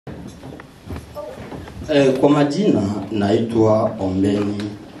Kwa majina naitwa Ombeni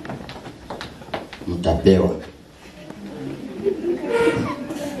Mtapewa.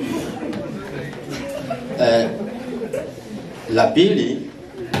 La pili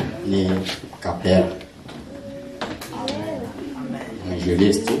ni Kapela.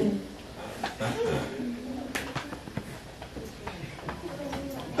 Mwinjilisti.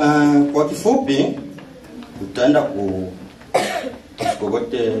 Kwa kifupi tutaenda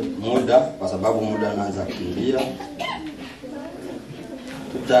kukogote muda kwa sababu muda unaanza kukimbia.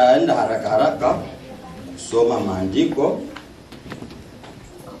 Tutaenda haraka haraka kusoma maandiko.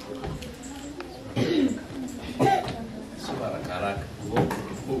 Soma haraka haraka.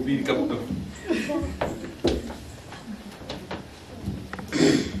 Mahubiri kabla.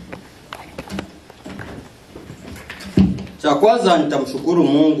 Cha kwanza nitamshukuru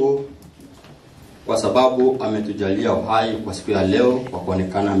Mungu kwa sababu ametujalia uhai kwa siku ya leo kwa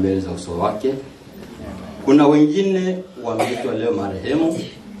kuonekana mbele za uso wake. Kuna wengine wameitwa leo marehemu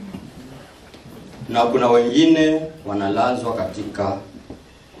na kuna wengine wanalazwa katika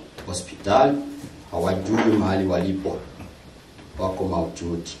hospitali, hawajui mahali walipo, wako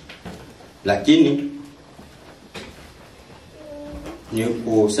mahututi. Lakini ni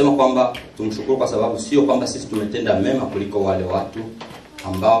kusema kwamba tumshukuru kwa sababu sio kwamba sisi tumetenda mema kuliko wale watu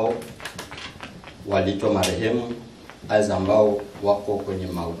ambao waliitwa marehemu, aidha ambao wako kwenye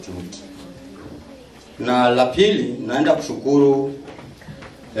mahututi. Na la pili, naenda kushukuru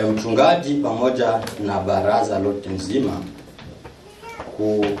mchungaji pamoja na baraza lote nzima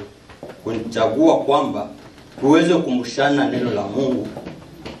kunichagua kwamba tuweze kukumbushana neno la Mungu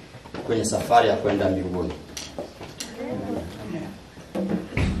kwenye safari ya kwenda mbinguni.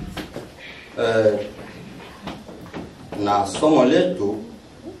 Na somo letu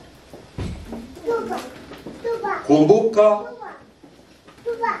kumbuka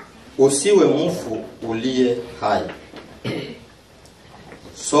usiwe mfu uliye hai.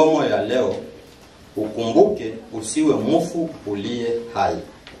 Somo ya leo, ukumbuke usiwe mfu uliye hai,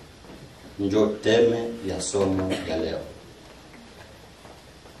 ndio teme ya somo ya leo.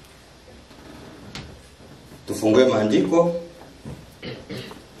 Tufungue maandiko.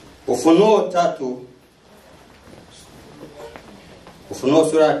 Ufunuo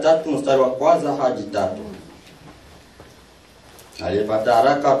sura ya 3 mstari wa kwanza hadi 3. Alipata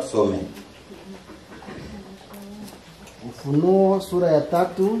haraka tusome. Ufunuo sura ya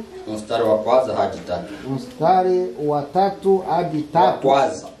 3 mstari wa kwanza hadi 3. mstari wa 3 hadi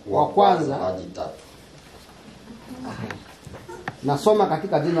 3. Wa kwanza hadi 3. Nasoma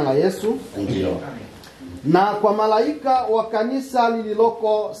katika jina la Yesu. Ndio. Na kwa malaika wa kanisa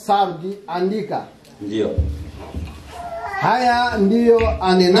lililoko Sardi andika. Ndio. Haya ndiyo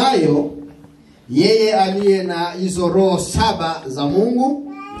anenayo yeye aliye na hizo roho 7 za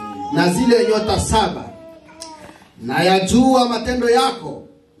Mungu na zile nyota 7. Na yajua matendo yako,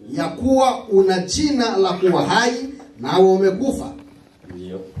 ya kuwa una jina la kuwa hai na umekufa.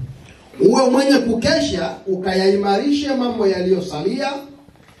 Ndio. Uwe mwenye kukesha, ukayaimarishe mambo yaliyosalia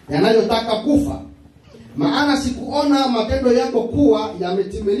yanayotaka kufa. Maana sikuona matendo yako kuwa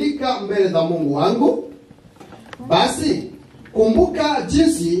yametimilika mbele za Mungu wangu. Basi kumbuka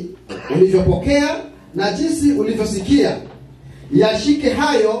jinsi ulivyopokea na jinsi ulivyosikia, yashike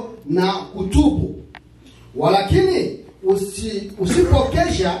hayo na kutubu. Walakini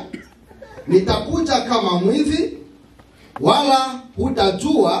usipokesha, nitakuja kama mwizi, wala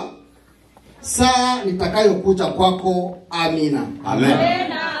hutajua saa nitakayokuja kwako. Amina. Amen.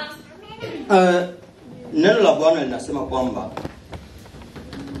 Neno la Bwana linasema kwamba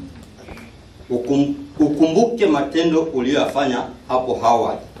ukumbuke matendo uliyofanya hapo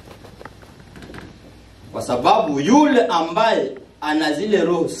awali. Kwa sababu yule ambaye ana zile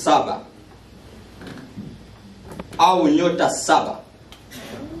roho 7 au nyota 7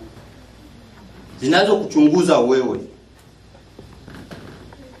 zinazo kuchunguza wewe,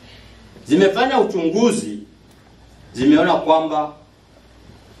 zimefanya uchunguzi, zimeona kwamba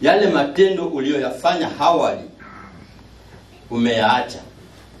yale matendo uliyoyafanya awali umeyaacha,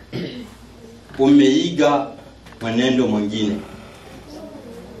 umeiga mwenendo mwingine.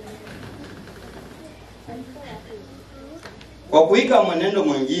 Kwa kuiga mwenendo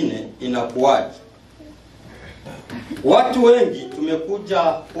mwingine inakuwaje? Watu wengi tumekuja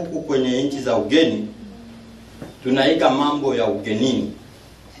huku kwenye nchi za ugeni, tunaiga mambo ya ugenini.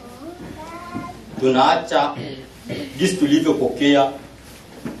 Tunaacha jinsi tulivyopokea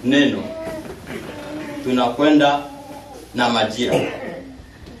neno, tunakwenda na majira.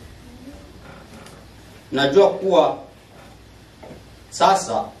 Najua kuwa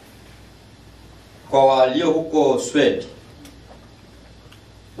sasa kwa walio huko Sweden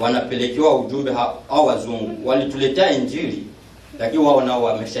wanapelekewa ujumbe au wazungu walituletea injili, lakini wao nao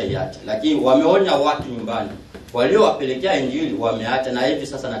wameshaiacha. Lakini wameonya watu nyumbani, waliowapelekea injili wameacha, na hivi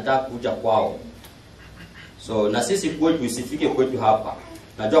sasa nataka kuja kwao. So na sisi kwetu isifike kwetu hapa.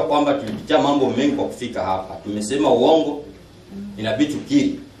 Najua kwamba tulipitia mambo mengi kwa kufika hapa. Tumesema uongo, inabidi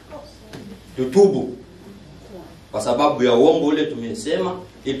tukiri, tutubu kwa sababu ya uongo ule tumesema,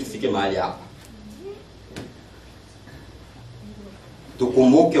 ili tufike mahali hapa.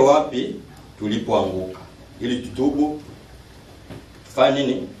 Tukumbuke wapi tulipoanguka, ili tutubu, tufanye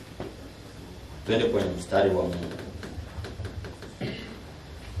nini? Twende kwenye mstari wa Mungu.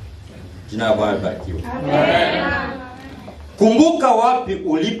 Jina la Bwana libarikiwe. Amen. Kumbuka wapi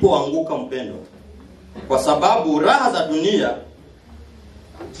ulipoanguka mpendwa, kwa sababu raha za dunia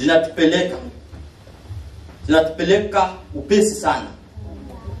zinatupeleka upesi sana,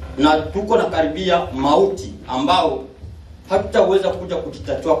 na tuko na karibia mauti ambao hatutaweza kuja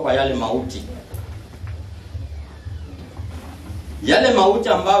kujitatua kwa yale mauti. Yale mauti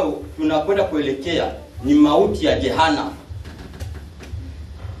ambayo tunakwenda kuelekea ni mauti ya jehanamu,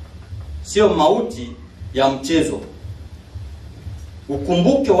 sio mauti ya mchezo.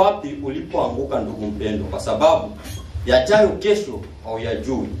 Ukumbuke wapi ulipoanguka ndugu mpendwa, kwa sababu yajayo kesho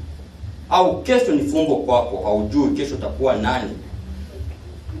hauyajui, au kesho ni fumbo kwako, haujui kesho utakuwa nani.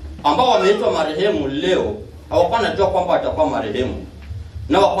 Ambao wameitwa marehemu leo hawakuwa wanajua kwamba watakuwa marehemu,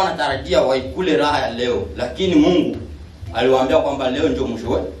 na hawakuwa wanatarajia waikule raha ya leo, lakini Mungu aliwaambia kwamba leo ndio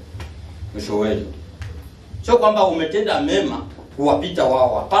mwisho wenu. Sio kwamba umetenda mema kuwapita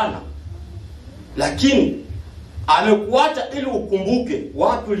wao, hapana, lakini amekuacha ili ukumbuke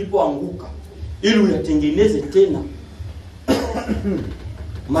wapi ulipoanguka, ili uyatengeneze tena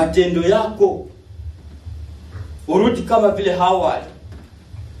matendo yako, urudi kama vile Hawa.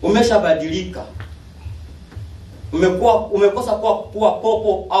 Umeshabadilika, umekosa kuwa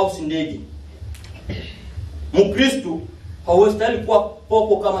popo au sindegi. Mkristo hawastahili kuwa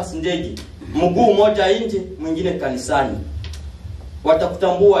popo kama sindegi, mguu mmoja nje mwingine kanisani.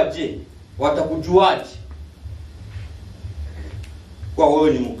 Watakutambua je? Watakujuaje kwa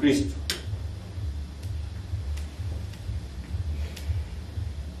wewe ni Mkristo?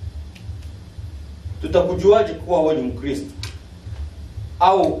 Tutakujuaje kuwa wewe ni Mkristo?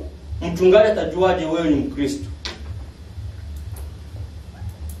 Au mchungaji atajuaje wewe ni Mkristo?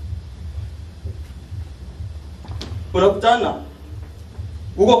 Unakutana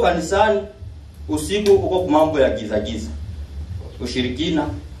uko kanisani usiku, uko mambo ya giza, ushirikina,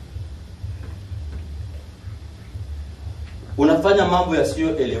 unafanya mambo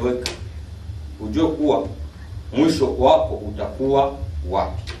yasiyoeleweka. Ujue kuwa mwisho wako utakuwa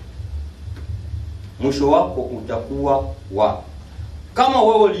wapi. Mwisho wako utakuwa wapi? Kama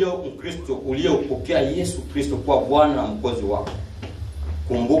wewe ulio Mkristo, uliopokea Yesu Kristo kwa Bwana na Mwokozi wako,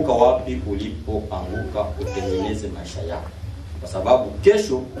 kumbuka wapi ulipoanguka, utengeneze maisha yako, kwa sababu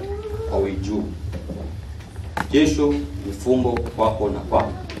kesho hauijui. Kesho ni fumbo kwako na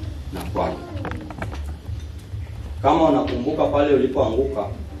kwako. Kama unakumbuka pale ulipoanguka,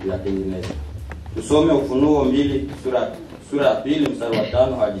 unatengeneza. Tusome Ufunuo 2 sura ya 2 mstari wa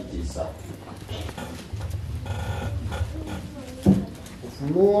 5 hadi 9.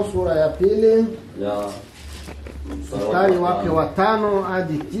 Ufunuo sura ya 2 ya mstari wake wa 5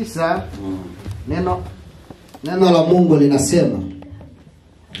 hadi 9. Neno la Mungu linasema,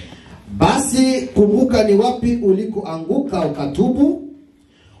 basi kumbuka ni wapi ulikoanguka, ukatubu,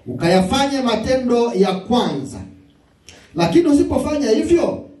 ukayafanye matendo ya kwanza. Lakini usipofanya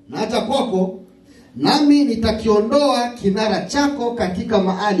hivyo, na hata kwako nami nitakiondoa kinara chako katika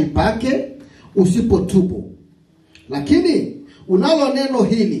mahali pake, usipotubu. Lakini unalo neno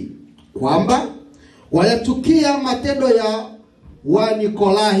hili, kwamba wayachukia matendo ya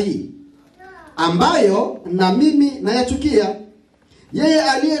Wanikolai, ambayo na mimi nayachukia. Yeye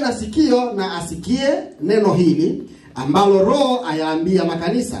aliye na sikio na asikie neno hili ambalo Roho ayaambia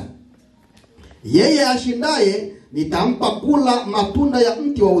makanisa. Yeye ashindaye nitampa kula matunda ya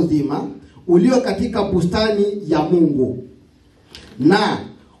mti wa uzima ulio katika bustani ya Mungu. Na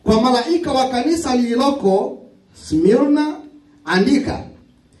kwa malaika wa kanisa lililoko Smirna andika,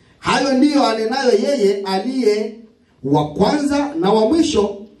 hayo ndiyo anenayo yeye aliye wa kwanza na wa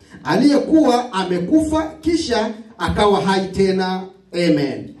mwisho, aliyekuwa amekufa kisha akawa hai tena.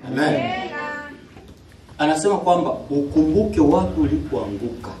 Amen. Amen. Anasema kwamba ukumbuke wapi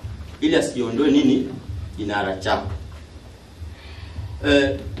ulipoanguka, ili asiondoe nini? Kinara chako.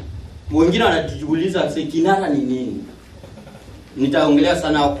 Wengine wanajiuliza kinara ni nini? Nitaongelea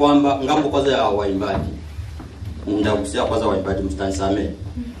sana kwamba ngambo kwanza ya waimbaji. Nitagusia kwanza waimbaji, mstanisamee.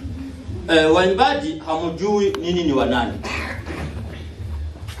 Waimbaji hamjui nini ni wanani.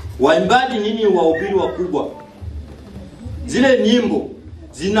 Waimbaji nini wahubiri wakubwa. Zile nyimbo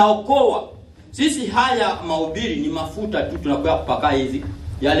zinaokoa. Sisi haya mahubiri ni mafuta tu tunakuwa kupaka hizi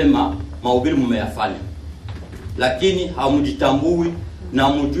yale mahubiri mmeyafanya. Lakini hamjitambui na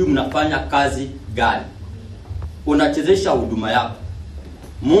mjui mnafanya kazi gani. Unachezesha huduma yako.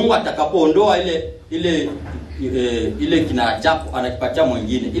 Mungu atakapoondoa ile kinara chako anakipatia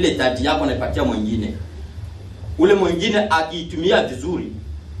mwingine, ile taji yako anakipatia mwingine. Ule mwingine akiitumia vizuri,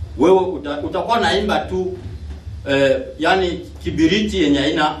 wewe utakuwa naimba tu yani kibiriti yenye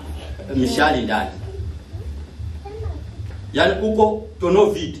haina mishali ndani. Yani uko tono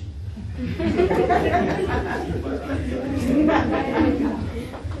vidi.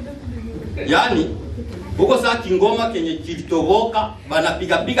 Yani huko saa kingoma kenye kilitoboka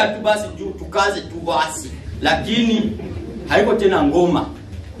banapiga piga tu basi juu tukaze tu basi, lakini haiko tena ngoma.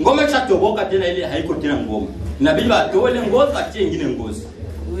 Ngoma ikishatoboka tena ile haiko tena ngoma. Inabidi watoe ngozi atie nyingine ngozi.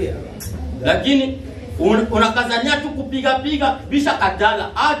 Lakini unakazania tu kupiga piga bisha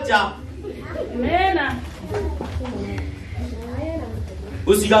katala acha. Mena.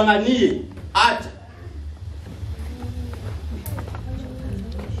 Usiganganie acha.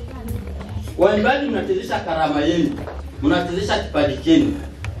 Waimbaji mnachezesha karama yenu, mnachezesha kipaji chenu.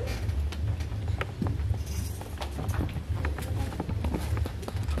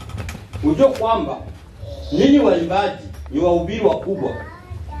 Ujue kwamba nini waimbaji ni wahubiri wakubwa.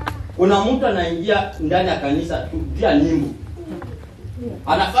 Kuna mtu anaingia ndani ya kanisa tu pia nyimbo.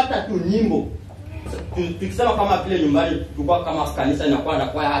 Anafuata tu nyimbo. Tukisema kama vile nyumbani tulikuwa kama kanisa inakuwa na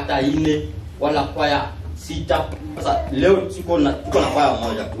kwaya hata 4 wala kwaya 6. Sasa leo tuko na kwaya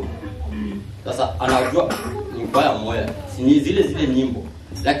moja tu. Sasa anajua ni kwaya moja, si ni zile nyimbo.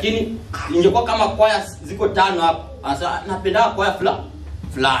 Lakini ingekuwa kama kwaya ziko 5 hapa, anasema napenda kwaya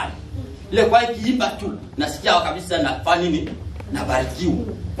fulani. Ile kwaya kiimba tu, nasikia kabisa nafanya nini? Nabarikiwa.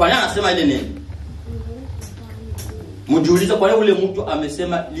 Kwa nini anasema ile neno? Mjiulize kwa nini ule mtu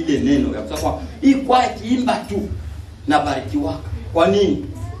amesema lile neno ya kusema hii kwaya kiimba tu nabarikiwa. Kwa nini?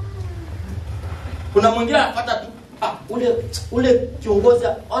 Kuna mwingine anafuata tu ule kiongozi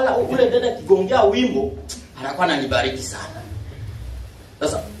wala ule dada kigongea wimbo anakuwa ananibariki sana.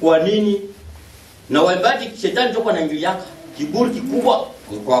 Sasa kwa nini? Na waimbaji shetani ndio anaingilia kiburi kikubwa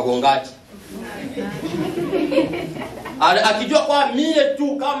kwa wagongaji. Akijua kwa mie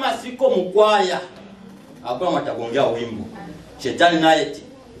tu kama siko mkwaya hakuna matagongea wimbo. Shetani naye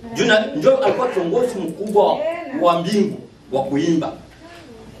ndio alikuwa kiongozi mkubwa wa mbingu wa kuimba.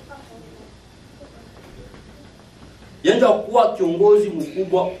 Yeye kuwa kiongozi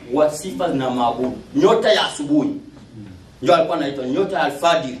mkubwa wa sifa na maabudu. Nyota ya asubuhi. Ndio alikuwa anaitwa nyota ya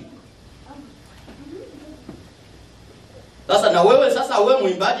alfajiri. Sasa na wewe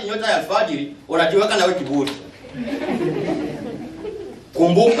mwimbaji nyota ya alfajiri unajiweka na wewe kiburi.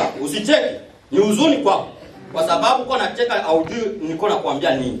 Kumbuka, usicheke. Ni huzuni kwako. Kwa sababu kwa nacheka aujui niko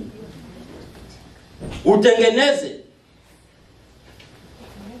nakwambia nini.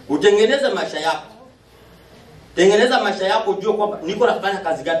 Utengeneze maisha yako. Tengeneza maisha yako ujue kwamba niko nafanya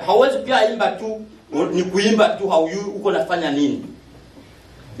kazi gani. Hauwezi pia imba tu, ni kuimba tu haujui uko nafanya nini.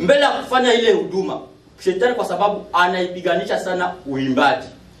 Mbele ya kufanya ile huduma, shetani kwa sababu anaipiganisha sana uimbaji.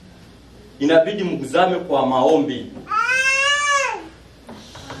 Inabidi mguzame kwa maombi.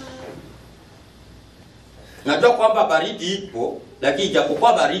 Najua kwamba baridi ipo, lakini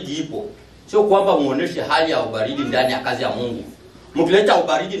ijapokuwa baridi ipo, sio kwamba muoneshe hali ya ubaridi ndani ya kazi ya Mungu. Mkileta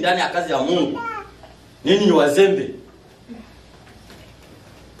ubaridi ndani ya kazi ya Mungu, nini ni wazembe?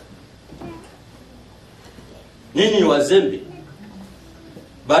 Nini ni wazembe?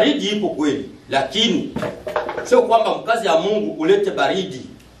 Baridi ipo kweli, lakini sio kwamba mkazi ya Mungu ulete baridi.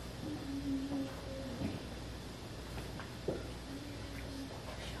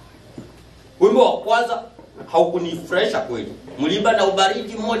 Wimbo wa kwanza haukunifurahisha kweli. Mliba na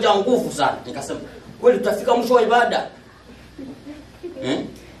ubaridi mmoja nguvu sana. Nikasema, kweli tutafika mwisho wa ibada?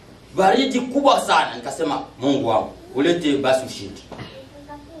 Baridi kubwa sana. Nikasema, Mungu wangu, ulete basi ushindi.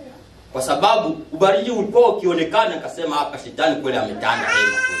 Kwa sababu ubaridi ulikuwa ukionekana, nikasema hapa shetani kweli ametanda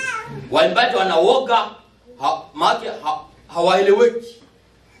hema kweli. Waimbaji wanaoga, hawaeleweki.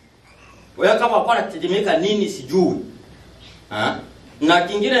 Wewe kama hapa unategemeka nini sijui. Na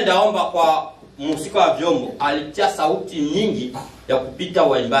kingine ndaomba kwa mhusika wa vyombo, alitia sauti nyingi ya kupita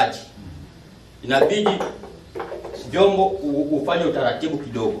waimbaji. Inabidi vyombo ufanye utaratibu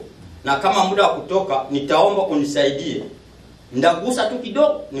kidogo. Na kama muda wa kutoka nitaomba unisaidie. Ndagusa tu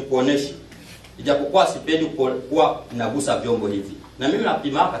kidogo nikuoneshe. Ijapokuwa sipendi kuwa nagusa vyombo hivi. Na mimi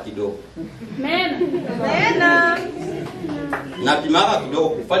napimaka kidogo. Mena. Napimaka kidogo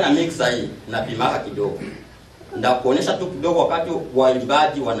kufanya mix hii, napimaka kidogo. Ndakuonyesha tu kidogo wakati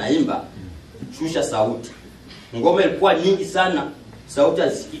waimbaji wanaimba, shusha sauti. Ngoma ilikuwa nyingi sana, sauti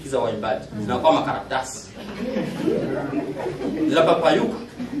hazisikiki za waimbaji. Zinakuwa makaratasi. Zinapapayuka.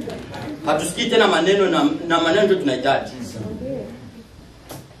 Hatusikii tena maneno na maneno ndio tunahitaji.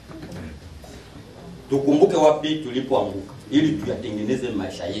 Tukumbuke wapi tulipoanguka ili tuyatengeneze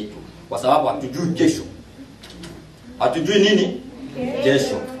maisha yetu, kwa sababu hatujui kesho. Hatujui nini?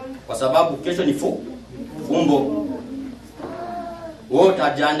 Kesho. Kwa sababu kesho ni fumbo. Wewe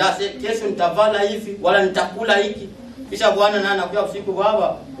utajiandaa kesho nitavala hivi wala nitakula hiki. Kisha Bwana naye anakuja usiku,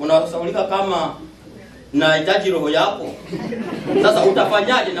 baba unasaulika kama nahitaji roho yako. Sasa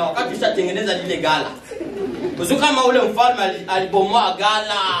utafanyaje na wakati ushatengeneza lile gala? Usiku kama ule mfalme alibomoa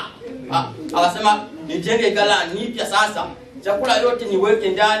gala, akasema nijenge gala nipya sasa. Chakula yote niweke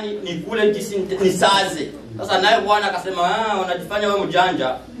ndani, nikule jinsi nisaze. Sasa naye Bwana akasema, unajifanya wewe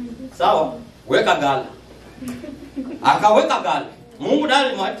mjanja. Sawa, weka gala. Akaweka gala. Mungu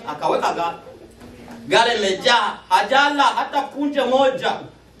ndani akaweka gala. Gala imejaa, hajala hata punje moja.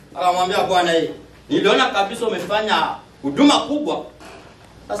 Akamwambia Bwana, niliona kabisa umefanya huduma kubwa.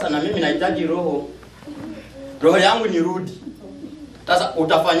 Sasa na mimi nahitaji roho yangu nirudi. Sasa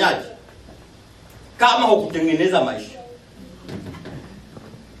utafanyaje kama hukutengeneza maisha?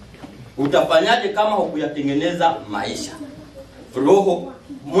 Utafanyaje kama hukuyatengeneza maisha? Roho,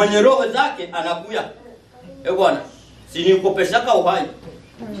 mwenye roho zake anakuya, Bwana, si nikopeshaka uhai,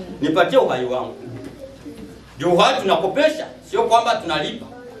 nipatie uhai wangu. Ndio uhai tunakopesha, sio kwamba tunalipa.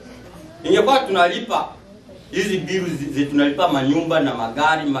 Ingekuwa tunalipa hizi biru tunalipa manyumba na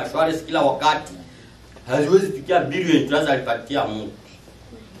magari, mashwari kila wakati, haziwezi fikia biru yenye tunaanza alipatia Mungu.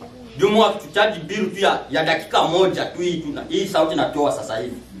 Ndio mwa tutaji biru tu ya dakika moja tu hii sauti natoa sasa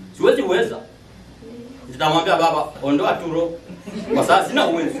hivi. Siwezi uweza. Nitamwambia baba, ondoa tu roho. Kwa sababu sina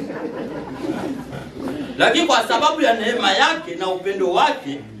uwezo. Lakini kwa sababu ya neema yake na upendo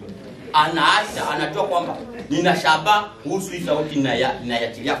wake, anatoa kwamba nina shaba kuhusu hii sauti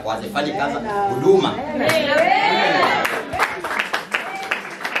ninayatilia kwanza, fanye kazi huduma.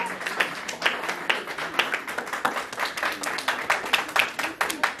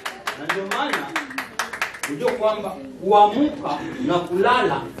 Na ndio maana unajua kwamba kuamka na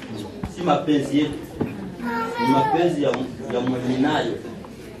kulala si mapenzi yetu, ni mapenzi ya mwenye nayo.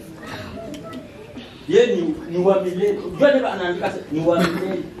 Yeye ni wa milele. Unajua ndio anaandika ni wa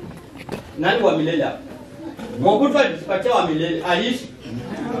milele. Nani wa milele hapa? Mungu alipatia wa milele, aliishi.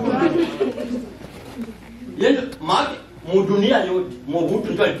 Yeye maana dunia yote Mungu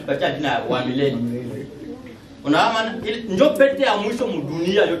ndio alipatia jina wa milele. Unaona ndio pete ya mwisho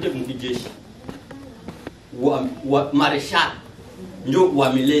dunia yote mkijeshi. Wa maresha ndio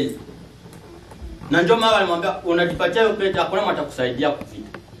wa milele. Na ndio mama alimwambia unajipatia hiyo pete, hakuna mtu atakusaidia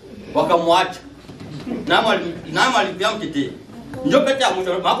kufika. Wakamwacha. Naam alipia mtetee. Ndio pete ya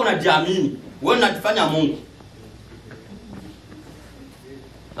mwisho, maana kuna jamii. Wewe unajifanya Mungu.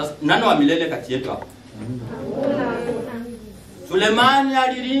 Sasa nani wa milele kati yetu hapa? Sulemani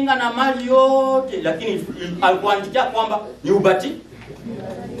aliringa na mali yote, lakini alikuandikia kwamba ni ubati.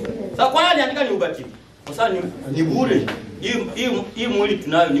 Sasa kwa nini aliandika ni ubati? Kwa sababu ni bure. Hii mwili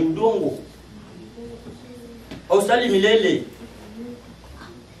tunayo ni udongo. Hausali milele.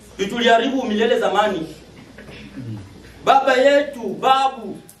 Tuliharibu milele zamani. Baba yetu,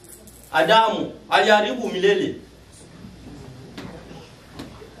 babu Adamu aliharibu milele.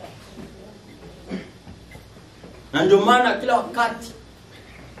 Na ndio maana kila wakati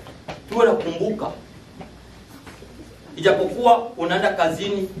tuwe na kumbuka. Ijapokuwa unaenda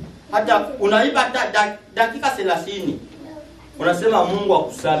kazini, hata unaiba hata dakika 30, unasema Mungu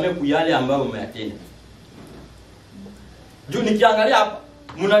akusamee kwa yale ambayo umeyatenda. Juu nikiangalia hapa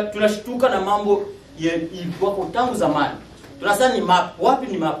tunashtuka na mambo ilikuwa tangu zamani. Tunasema ni map, wapi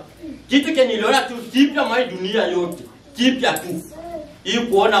ni map? Kitu niliona tu kipya mwa dunia yote, kipya tu. Hii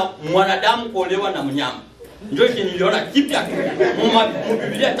kuona mwanadamu kuolewa na mnyama. Ndio niliona kipya tu.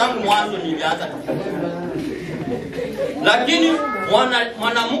 Biblia tangu mwanzo nilianza. Lakini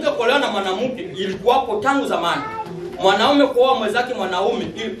mwanamke kuolewa na mwanamke ilikuwa tangu zamani. Mwanaume kuoa mwenzake mwanaume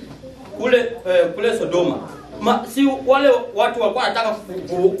kule Sodoma. Si wale watu walikuwa wanataka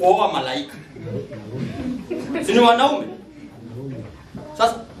kuoa malaika. Si ni wanaume?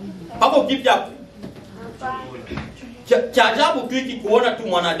 Sasa hapo kipya cha ajabu tu kuona tu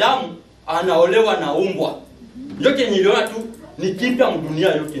mwanadamu anaolewa na umbwa. Ndio niliona tu ni kipya dunia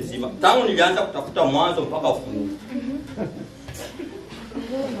yote nzima. Tangu nilianza kutafuta mwanzo mpaka ufunuo.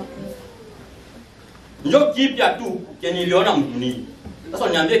 Ndio kipya tu niliona dunia. Sasa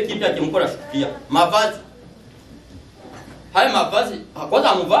niambie kipya kimko na shukia. Mavazi. Haya mavazi,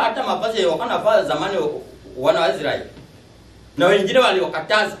 kwanza amvaa hata mavazi wakana vaa zamani wana wa Israeli. Na wengine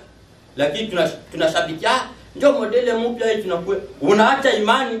waliokataza. Lakini tunashabikia ndio modele mpya hii tunakuwa. Unaacha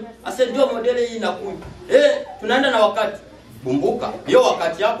imani, asa ndio modele hii inakuja. Tunaenda na wakati. Kumbuka, hiyo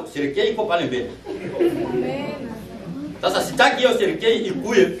wakati yako serikali iko pale mbele. Amen. Sasa sitaki hiyo serikali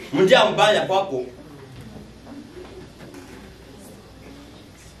ikue mjia mbaya kwako.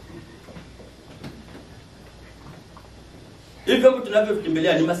 Hivyo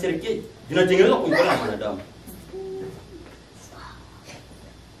tunavyotembelea ni maserikali vinatengenezwa kwa mkono wa wanadamu.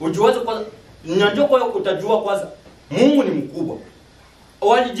 Ujuaze kwanza, ndio kwa utajua kwanza Mungu ni mkubwa.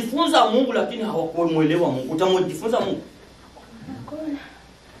 Walijifunza Mungu lakini hawakuelewa Mungu. Utamujifunza Mungu.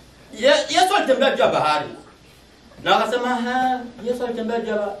 Yesu alitembea juu ya bahari. Na akasema Yesu alitembea juu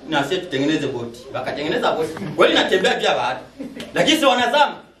ya bahari. Na sisi tutengeneze boti. Wakatengeneza boti. Kweli natembea juu ya bahari. Lakini si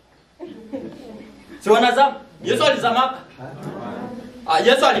wanazama. Si wanazama. Yesu alizamaka.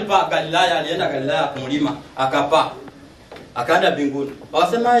 Yesu alipaa Galilaya, alienda Galilaya kumlima, akapaa. Akaenda mbinguni.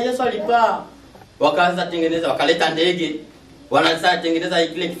 Wakasema Yesu alipaa. Wakaanza tengeneza, wakaleta ndege. Wanaanza tengeneza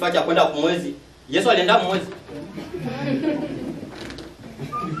kile kifaa cha kwenda kumwezi. Yesu alienda mwezi.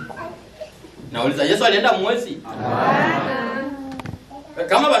 Nauliza Yesu alienda mwezi?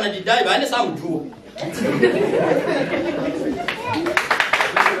 Kama wanajidai baende saa mjua.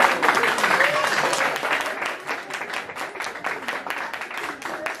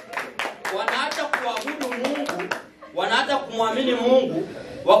 Wanaacha kuabudu Mungu, wanaacha kumwamini Mungu,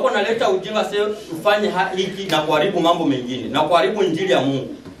 wako naleta ujinga sasa ufanye hiki na kuharibu mambo mengine na kuharibu injili ya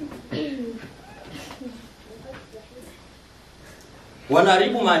Mungu.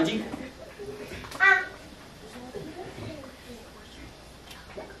 Wanaharibu maandiko.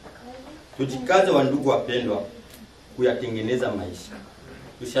 Tujikaze wa ndugu wapendwa kuyatengeneza maisha.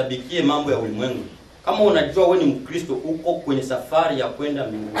 Tushabikie mambo ya ulimwengu. Kama unajua wewe ni Mkristo uko kwenye safari ya kwenda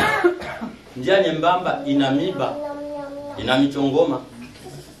mbinguni. Njia nyembamba ina miba, ina michongoma.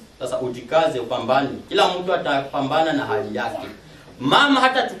 Sasa ujikaze upambane. Kila mtu atapambana na hali yake. Mama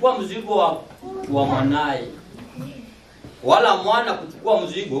hata chukua mzigo wa mwanae. Wala mwana kuchukua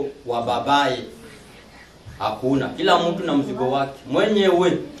mzigo wa babaye. Hakuna. Kila mtu na mzigo wake.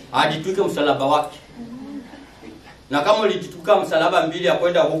 Mwenyewe ajituke msalaba wake. Na kama ulijituka msalaba mbili ya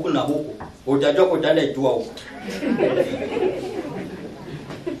kwenda huku na huku, utajua kutaenda itua huku.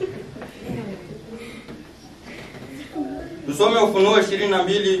 Tusome Ufunuo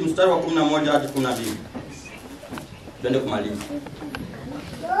 22 mstari wa 11 hadi 12. Twende kumaliza.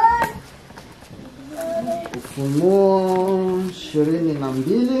 Ufunuo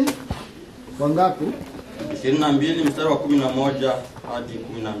 22 wangapi? 22 mstari wa 11 hadi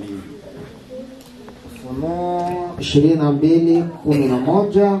 12. Ufunuo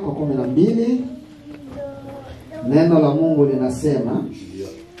 22:11 kwa 12. Neno la Mungu linasema,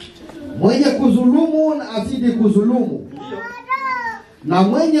 mwenye kudhulumu na azidi kudhulumu, na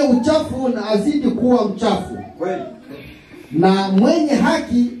mwenye uchafu na azidi kuwa mchafu, Kweli. na mwenye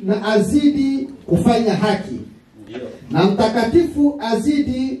haki na azidi kufanya haki, na mtakatifu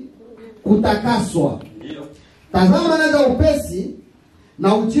azidi kutakaswa. Tazama naja upesi,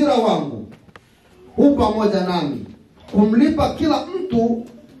 na ujira wangu hu pamoja nami, kumlipa kila mtu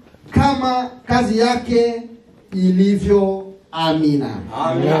kama kazi yake ilivyo. Amina.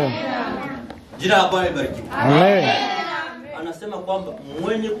 Amen. Jina la Bwana libarikiwe. Amen. Anasema kwamba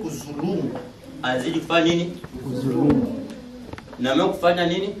mwenye kudhulumu azidi kufanya nini? Kudhulumu. Na mwenye kufanya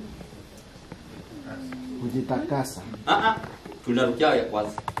nini? Kujitakasa. Tunarukia ya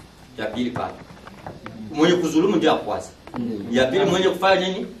kwanza. Ya pili pale. Mwenye kudhulumu ndio ya kwanza. Ya pili mwenye kufanya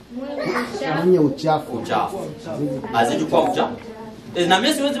nini? Mwenye uchafu. Uchafu. Azidi kuwa mchafu. Na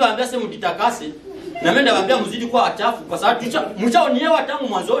mimi siwezi baambia sema mjitakase. Na mimi ndawaambia mzidi kuwa wachafu kwa sababu mchaoniewa tangu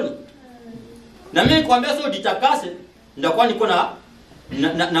mwanzoni. Na mimi nikwambia sio jitakase, ndakuwa niko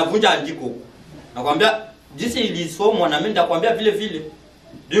navunja andiko. Nakwambia jinsi ilisomwa na mimi ndakwambia vile vile.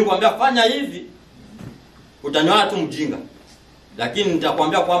 Ndio nikwambia fanya hivi utaniona tu mjinga. Lakini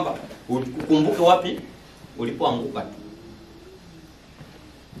nitakwambia kwamba ukumbuke wapi ulipoanguka tu.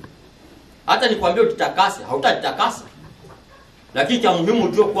 Hata nikwambia ujitakase, hautajitakasa. Lakini cha muhimu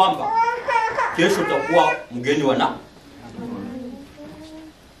ujue kwamba kesho utakuwa mgeni wa na.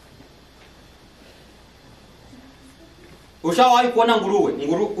 Ushawahi kuona nguruwe?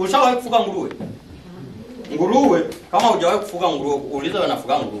 Ushawahi kufuga nguruwe? Nguruwe, kama hujawahi kufuga nguruwe, uliza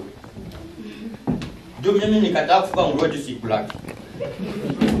wanafuga nguruwe. Ndio mimi nikataa kufuga nguruwe juu sikulaki.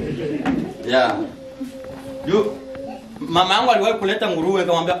 Yeah. Ndio mama yangu aliwahi kuleta nguruwe,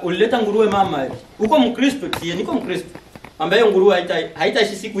 akamwambia, "Ulileta nguruwe mama? Uko Mkristo?" "Tie, niko Mkristo." Ambaye nguruwe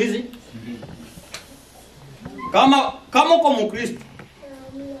haitaishi siku hizi. Kama uko Mkristo,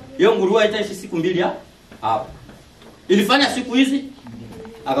 hiyo nguruwe haitaishi siku mbili hapo. Ilifanya siku hizi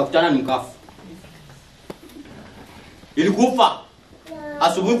akakutana ni mkafu. Ilikufa.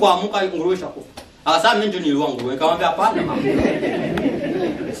 Asubuhi kuamka nguruwe shakufa. Akasema mimi ndio niliua nguruwe. Nikamwambia hapana mama.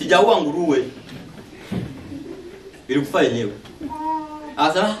 Sijaua nguruwe. Ilikufa yenyewe.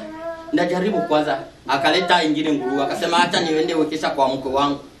 Akasema ndajaribu kwanza. Akaleta ingine nguruwe. Akasema acha niende wekesha kwa mke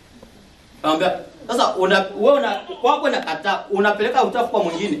wangu. Nikamwambia sasa wewe kwako nakataa, unapeleka uchafu kwa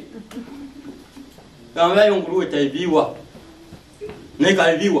mwingine. Nikamwambia hiyo nguruwe itaibiwa.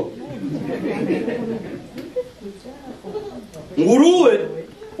 Nikaibiwa. Nguruwe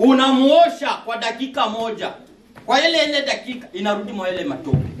unamuosha kwa dakika moja. Kwa ile dakika inarudi mwa ile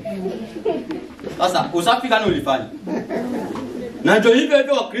matope. Sasa usafi gani ulifanya? Na ndio hivyo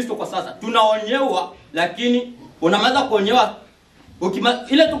wa Kristo kwa sasa. Tunaonyewa lakini unamaliza kuonyewa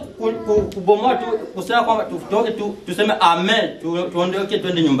ile tu kubomoa tu kusema kwamba tutoke tu tuseme amen tuondoke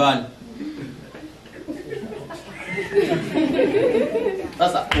twende nyumbani.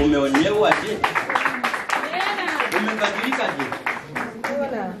 Sasa umeonyewa je? Umebadilika je?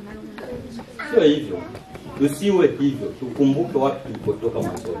 Sio hivyo. Usiwe hivyo. Tukumbuke wapi tulipotoka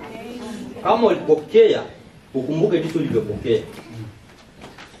mwanzo. Kama ulipokea, ukumbuke jinsi ulivyopokea.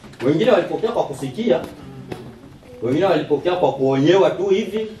 Wengine walipokea kwa kusikia. Wengine walipokea kwa kuonyewa tu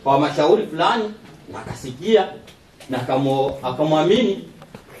hivi kwa mashauri fulani na akasikia na akamwamini.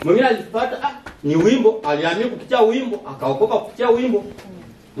 Mwingine alipata ni wimbo, aliamini kupitia wimbo, akaokoka kupitia wimbo.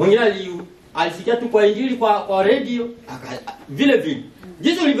 Mwingine alisikia tu kwa injili kwa radio, vile vile.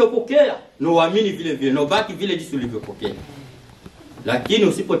 Jinsi ulivyopokea, na uamini vile vile, na ubaki vile jinsi ulivyopokea. Lakini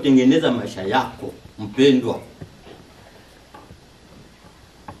usipotengeneza maisha yako, mpendwa,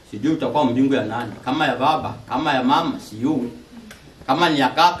 sijui utakuwa mbingu ya nani, kama ya baba, kama ya mama, sijui. Kama ni ya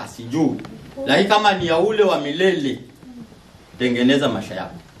kaka, sijui. Lakini kama ni ya ule wa milele, tengeneza maisha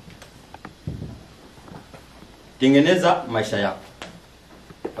yako. Tengeneza maisha yako.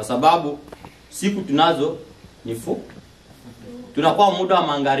 Kwa sababu siku tunazo ni fupi. Tunakuwa muda wa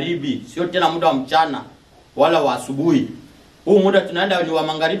magharibi, sio tena muda wa mchana wala wa asubuhi. Huu muda tunaenda ni wa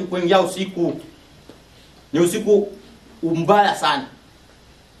magharibi kuingia usiku. Ni usiku mbaya sana.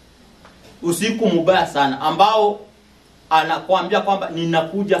 Usiku mbaya sana ambao anakuambia kwamba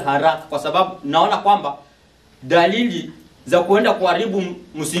ninakuja haraka kwa sababu naona kwamba dalili za kuenda kuharibu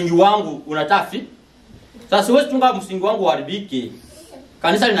msingi wangu unatafi. Sasa siwezi tunga msingi wangu uharibike.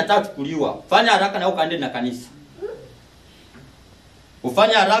 Kanisa linataka kuchukuliwa. Fanya haraka na ukaende na kanisa.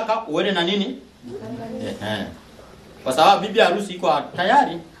 Ufanye haraka uende na nini? Kwa sababu bibi harusi iko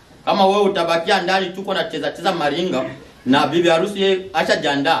tayari. Kama wewe utabakia ndani tuko na cheza maringa na bibi harusi yeye acha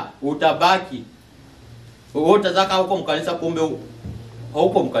jiandaa, utabaki. Wewe utazaka huko mkanisa kumbe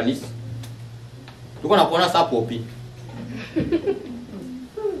huko mkanisa. Tuko na kuona saa popi.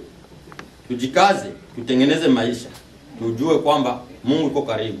 Tujikaze, tutengeneze maisha. Tujue kwamba Mungu yuko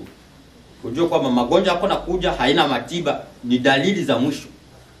karibu. Tujue kwamba magonjwa yako nakuja haina matiba, ni dalili za mwisho.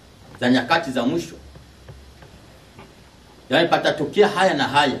 Za nyakati za mwisho. Yaani patatokea haya na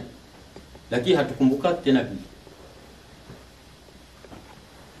haya. Lakini hatukumbuka tena vile.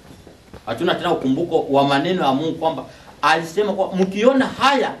 Hatuna tena ukumbuko wa maneno ya Mungu kwamba alisema kwa mkiona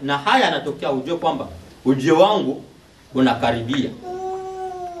haya na haya yanatokea ujue kwamba ujio wangu unakaribia.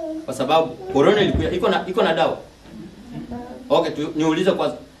 Kwa sababu corona ilikuwa iko na dawa. Okay, niulize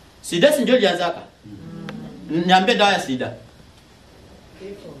kwanza. Sida si ndio ilianzaka? Niambie dawa ya sida.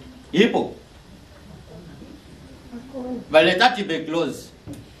 Ipo. Valeta tuberculosis.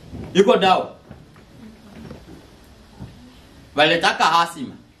 Iko dawa. Valeta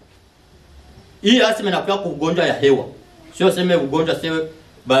asima. Hii asima inakuwa kwa ugonjwa ya hewa. Sio sema ugonjwa sio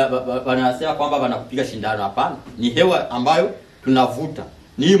wanasema kwamba wanakupiga shindano, hapana. Ni hewa ambayo tunavuta.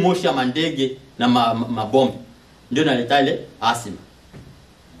 Ni hii moshi ya mandege na mabomba. Ndio inaleta ile asima.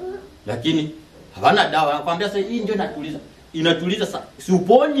 Lakini hawana dawa. Wanakuambia sasa hii ndio inatuliza. Inatuliza sasa. Si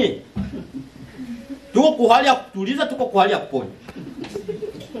uponye. Tuko kwa hali ya kutuliza, tuko kwa hali ya kuponya.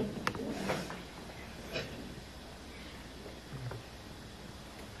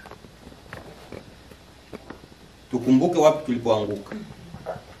 Tukumbuke wapi tulipoanguka.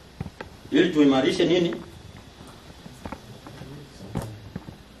 Ili tuimarishe nini?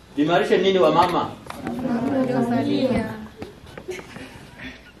 Tuimarishe nini wa mama?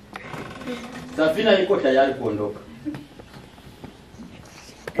 Safina iko tayari kuondoka.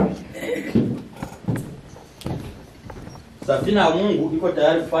 Safina ya Mungu iko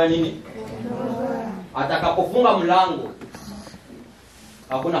tayari kufanya nini? Atakapofunga mlango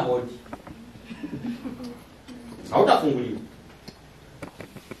hakuna hodi. Hautafunguliwa.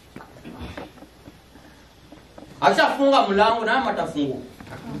 Akishafunga mlango na matafunguka.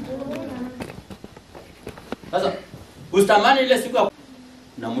 Sasa usitamani ile siku ya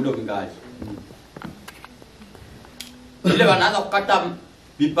na muda ungali. Ile wanaanza kukata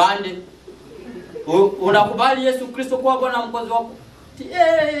vipande. Unakubali Yesu Kristo kuwa Bwana mwokozi wako?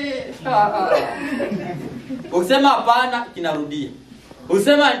 Ukisema hapana kinarudia.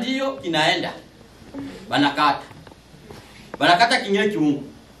 Ukisema ndio kinaenda. Wanakata kingine kiungu.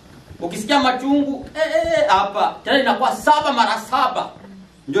 Ukisikia machungu hapa tena inakuwa 7 mara 7.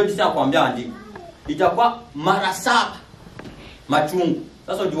 Ndio ndisi nakwambia andiko. Itakuwa mara 7 machungu.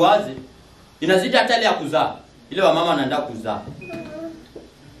 Sasa ujuaze inazidi hata ile ya kuzaa. Ile wa mama wanaenda kuzaa.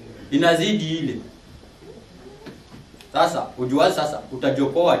 Inazidi ile. Sasa ujuaze sasa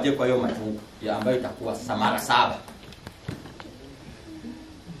utajokoa je kwa hiyo machungu ya ambayo itakuwa mara 7.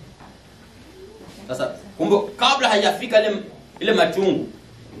 Sasa kumbe kabla haijafika ile machungu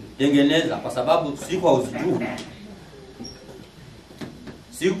tengeneza kwa sababu siku hauzijui.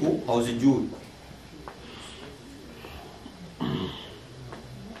 Siku hauzijui.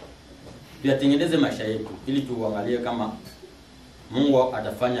 Tuyatengeneze maisha yetu ili tuangalie kama Mungu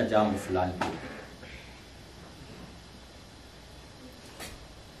atafanya jambo fulani.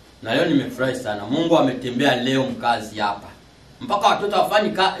 Na leo nimefurahi sana. Mungu ametembea leo mkazi hapa. Mpaka watoto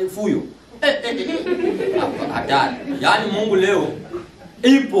wafanye fuyo. Hatari. Yaani Mungu leo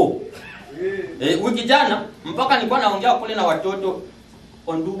ipo. Wiki jana mpaka nilikuwa naongea kule na watoto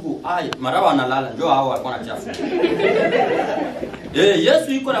ndugu marawa wanalala njoo hao walikuwa wanachafu.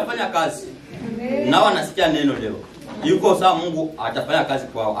 Yesu yuko anafanya kazi. Nao wanasikia neno leo. Yuko saa Mungu atafanya kazi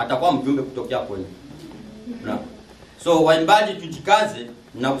kwao. Atakuwa mjumbe kutokea kwenu. Na so waimbaji tujikaze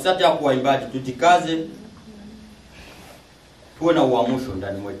na kusati ya kuwaimbaji tujikaze. Tuwe na uamusho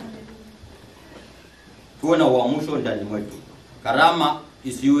ndani mwetu. Tuwe na uamusho ndani mwetu. Karama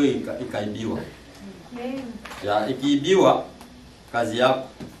isiwe ikaibiwa. Ya ikiibiwa kazi yako.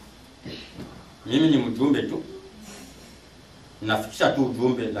 Mimi ni mjumbe tu. Nafikisha tu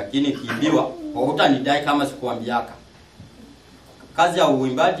ujumbe lakini ikiibiwa hutanidai kama sikuambiaka. Kazi ya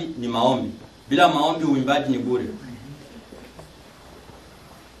uimbaji ni maombi. Bila maombi uimbaji ni bure.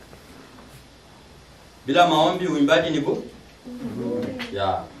 Bila maombi uimbaji ni bure.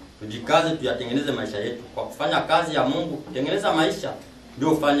 Ya, tujikaze tuyatengeneze maisha yetu kwa kufanya kazi ya Mungu. Tengeneza maisha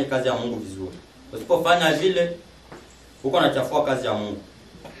ndio ufanye kazi ya Mungu vizuri. Usipofanya vile uko unachafua kazi ya Mungu.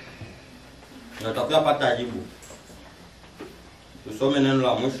 Na utakuwa pata ajibu. Tusome neno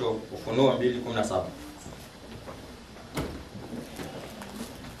la mwisho Ufunuo 2:17.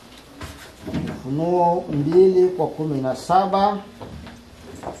 Ufunuo 2:17.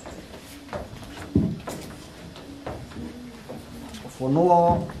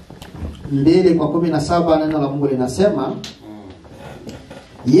 Ufunuo 2:17 neno la Mungu linasema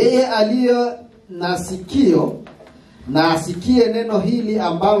yeye aliye na sikio na asikie neno hili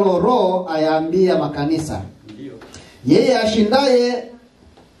ambalo Roho ayaambia makanisa. Yeye ashindaye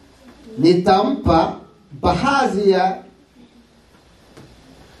nitampa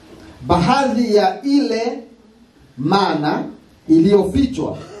baadhi ya ile mana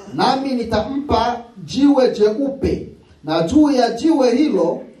iliyofichwa, nami nitampa jiwe jeupe, na juu ya jiwe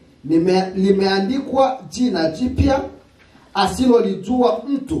hilo limeandikwa jina jipya asilolijua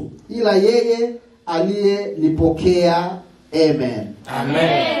mtu ila yeye aliyelipokea. Amen.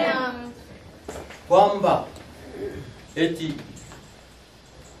 Amen. Kwamba eti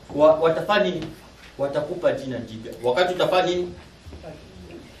watafanya nini? Watakupa jina jipya. Wakati utafanya nini?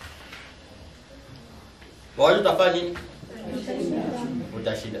 Wakati utafanya nini?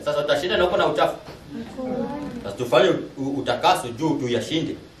 Utashinda. Sasa utashinda na uko na uchafu. Sasa tufanye utakaso juu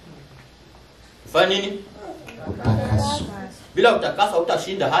tuyashinde. Tufanye nini? Utakaso. Bila utakaso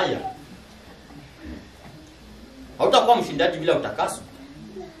utashinda haya. Hautakuwa mshindaji bila utakaso.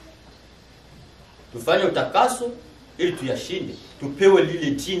 Tufanye utakaso ili tuyashinde. Tupewe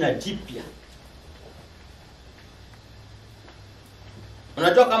lile jina jipya.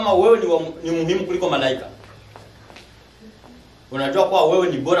 Unajua kama wewe ni muhimu kuliko malaika? Unajua kwa wewe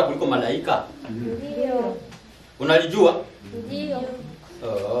ni bora kuliko malaika? Ndio. Unalijua? Ndio.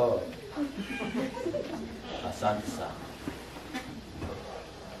 Oh. Asante sana.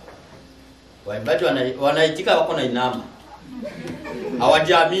 Waimbaji wanaitika wako na inama.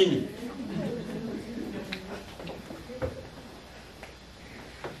 Hawajiamini.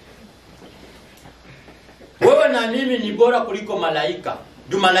 Wewe na mimi ni bora kuliko malaika.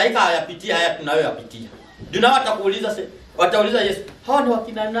 Ndio malaika hayapitia haya tunayoyapitia. Ndio nao watauliza Yesu, hawa ni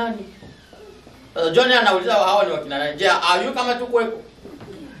wakina nani? John anauliza hawa ni wakina nani? Je, ayu kama tu kweko?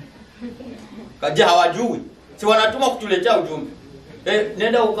 Kaje hawajui. Si wanatuma kutuletea ujumbe.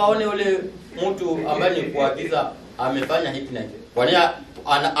 Nenda ukaone ule mtu ambaye ni kuagiza amefanya hiki na hiki. Kwani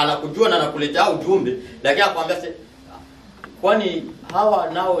anakujua na anakuletea ujumbe, lakini akwambia kwani hawa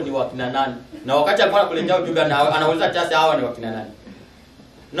nao ni wakina nani? Na wakati alikuwa anakuletea ujumbe anauliza chasi hawa ni wakina nani?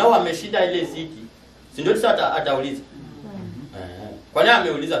 Nao ameshinda ile ziki. Si ndio sasa atauliza. Kwani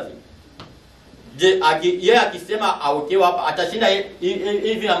ameuliza vipi? Je, yeye akisema aokewa hapa atashinda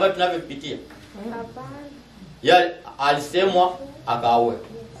hivi ambayo tunavyopitia? Hapana. Yeye alisemwa akaoe.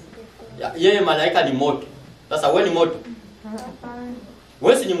 Yeye malaika ni moto. Sasa wewe ni moto? Hapana.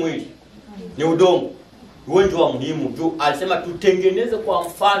 Wewe si ni mwili. Ni udongo. Wewe ndio muhimu. Juu alisema tutengeneze kwa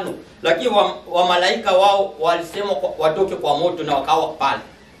mfano. Lakini wa malaika wao walisema watoke kwa moto na wakawa pale.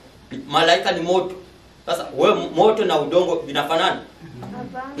 Malaika ni moto. Sasa wewe moto na udongo vinafanana?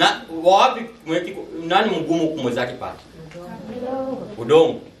 Hapana. Na wapi nani mgumu kumwezake pale?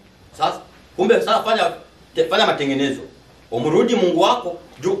 Udongo. Sasa kumbe sasa fanya matengenezo. Umrudi Mungu wako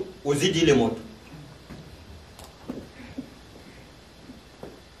juu uzidi ile moto.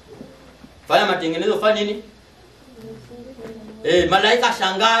 Fanya matengenezo, fanya nini? Malaika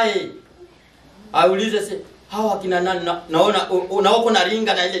shangae. Aulize hawa kina nani? Naona unaoko na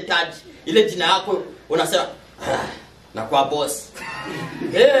ringa na ile taji. Ile jina yako unasema na kwa boss.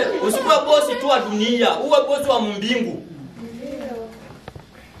 Usikuwe boss tu wa dunia, uwe boss wa mbingu.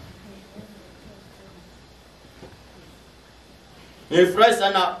 Nilifurahi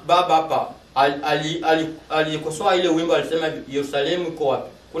sana baba hapa alikosoa ile wimbo, alisema Yerusalemu iko wapi?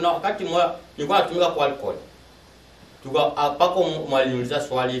 Kuna wakati mmoja nilikuwa natumika kwa alcohol. Pako mwalimuuliza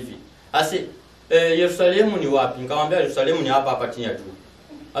swali hivi. Ase Yerusalemu ni wapi? Nikamwambia Yerusalemu ni hapa chini ya juu.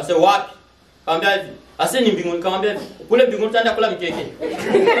 Ase wapi? Nikamwambia hivi. Ase ni mbinguni. Nikamwambia kule mbinguni utaenda kula mkeke.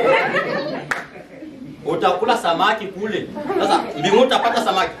 Utakula samaki kule. Sasa mbinguni utapata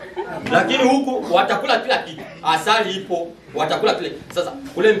samaki. Lakini huku watakula kila kitu. Asali ipo, watakula kile. Sasa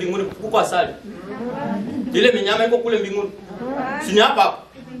kule mbinguni kuko asali. Ile minyama iko kule mbinguni. Si ni hapa.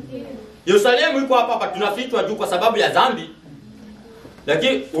 Yerusalemu iko hapa tunafichwa juu kwa sababu ya dhambi.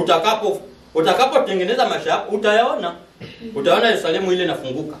 Lakini utakapotengeneza maisha yako utayaona. Utaona Yerusalemu ile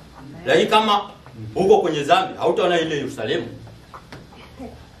inafunguka. Lakini kama uko kwenye dhambi hautaona ile Yerusalemu.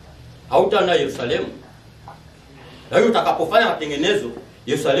 Hautaona Yerusalemu. Lakini utakapofanya matengenezo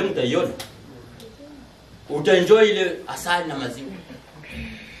Yerusalemu utaiona. Utaenjoy ile asali na maziwa.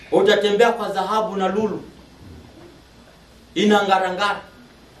 Utatembea kwa dhahabu na lulu. Inangarangara.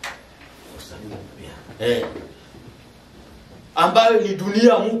 Ambayo ni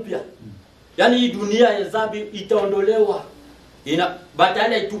dunia mpya. Yaani hii dunia ya dhambi itaondolewa.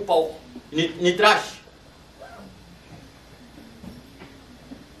 Badala itupa ni trash.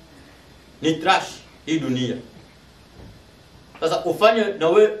 Ni trash hii dunia. Sasa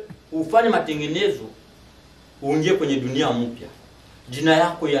ufanye matengenezo, uingie kwenye dunia mpya. Jina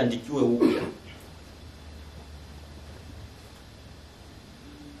yako iandikiwe upya.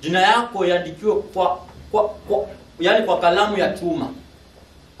 Jina yako iandikiwe kwa kalamu ya chuma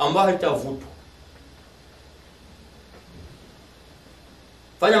ambayo haitavutwa.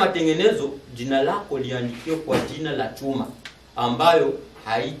 Fanya matengenezo, jina lako liandikiwe kwa jina la chuma ambayo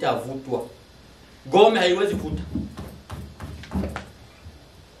haitavutwa. Gome haiwezi futa.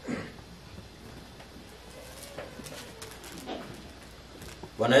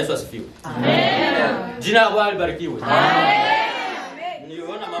 Bwana Yesu asifiwe. Amen. Jina la Bwana libarikiwe. Amen.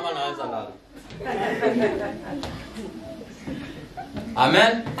 Niona mama anaanza lala.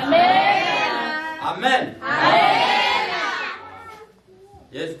 Amen. Amen. Amen. Amen.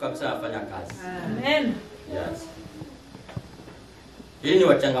 Yesu kabisa afanya kazi. Amen. Yes. Hii ni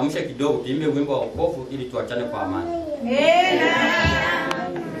wachangamshe kidogo, tuimbe wimbo wa wokovu ili tuachane kwa amani. Amen.